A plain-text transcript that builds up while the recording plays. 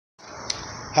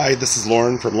Hi, this is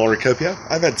Lauren from Lauricopia.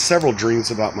 I've had several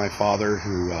dreams about my father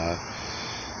who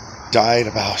died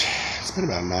it's been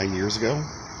about 9 years ago.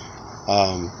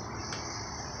 Um,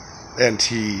 and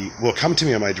he will come to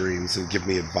me in my dreams and give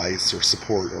me advice or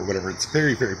support or whatever. It's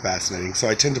very, very fascinating. So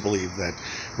I tend to believe that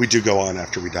we do go on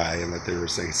after we die and that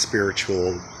there's a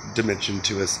spiritual dimension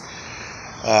to us.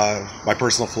 My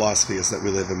personal philosophy is that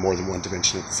we live in more than one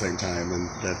dimension at the same time, and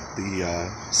that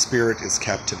the spirit is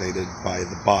captivated by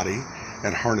the body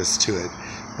and harnessed to it,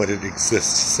 but it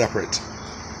exists separate.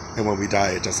 And when we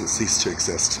die, it doesn't cease to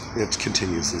exist. It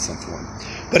continues in some form.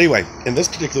 But anyway, in this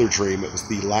particular dream, it was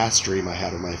the last dream I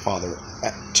had of my father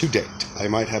to date. I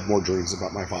might have more dreams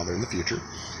about my father in the future.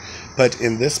 But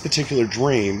in this particular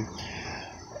dream,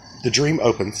 the dream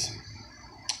opens.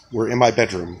 We're in my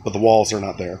bedroom, but the walls are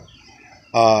not there.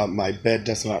 My bed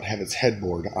does not have its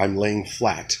headboard. I'm laying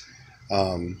flat,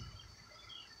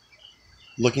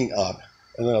 looking up.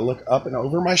 And then I look up and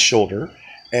over my shoulder,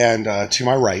 and to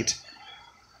my right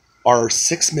are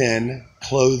 6 men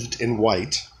clothed in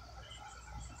white,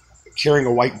 carrying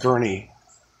a white gurney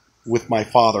with my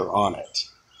father on it.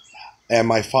 And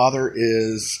my father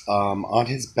is on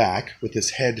his back with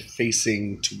his head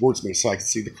facing towards me so I can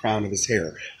see the crown of his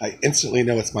hair. I instantly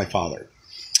know it's my father.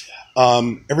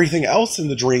 Everything else in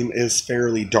the dream is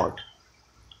fairly dark,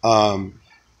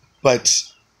 but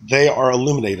they are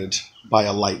illuminated by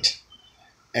a light.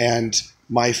 And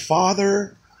my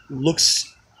father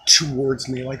looks towards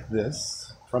me like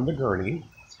this from the gurney.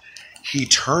 He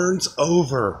turns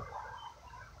over,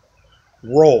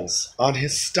 rolls on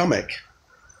his stomach,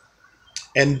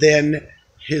 and then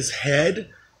his head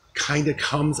kind of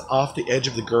comes off the edge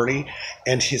of the gurney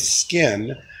and his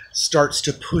skin starts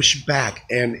to push back.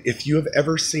 And if you have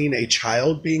ever seen a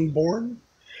child being born,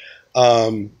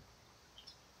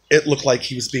 it looked like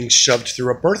he was being shoved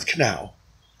through a birth canal.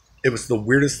 It was the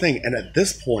weirdest thing. And at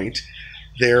this point,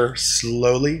 they're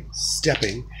slowly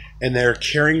stepping and they're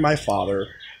carrying my father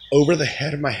over the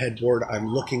head of my headboard. I'm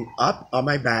looking up on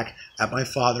my back at my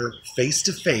father face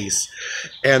to face.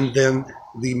 And then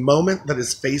the moment that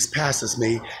his face passes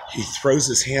me, he throws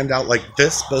his hand out like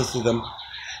this, both of them,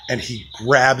 and he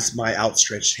grabs my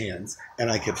outstretched hands.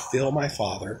 And I could feel my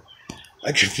father.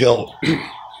 I could feel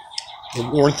the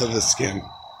warmth of the skin.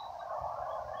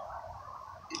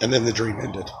 And then the dream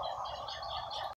ended.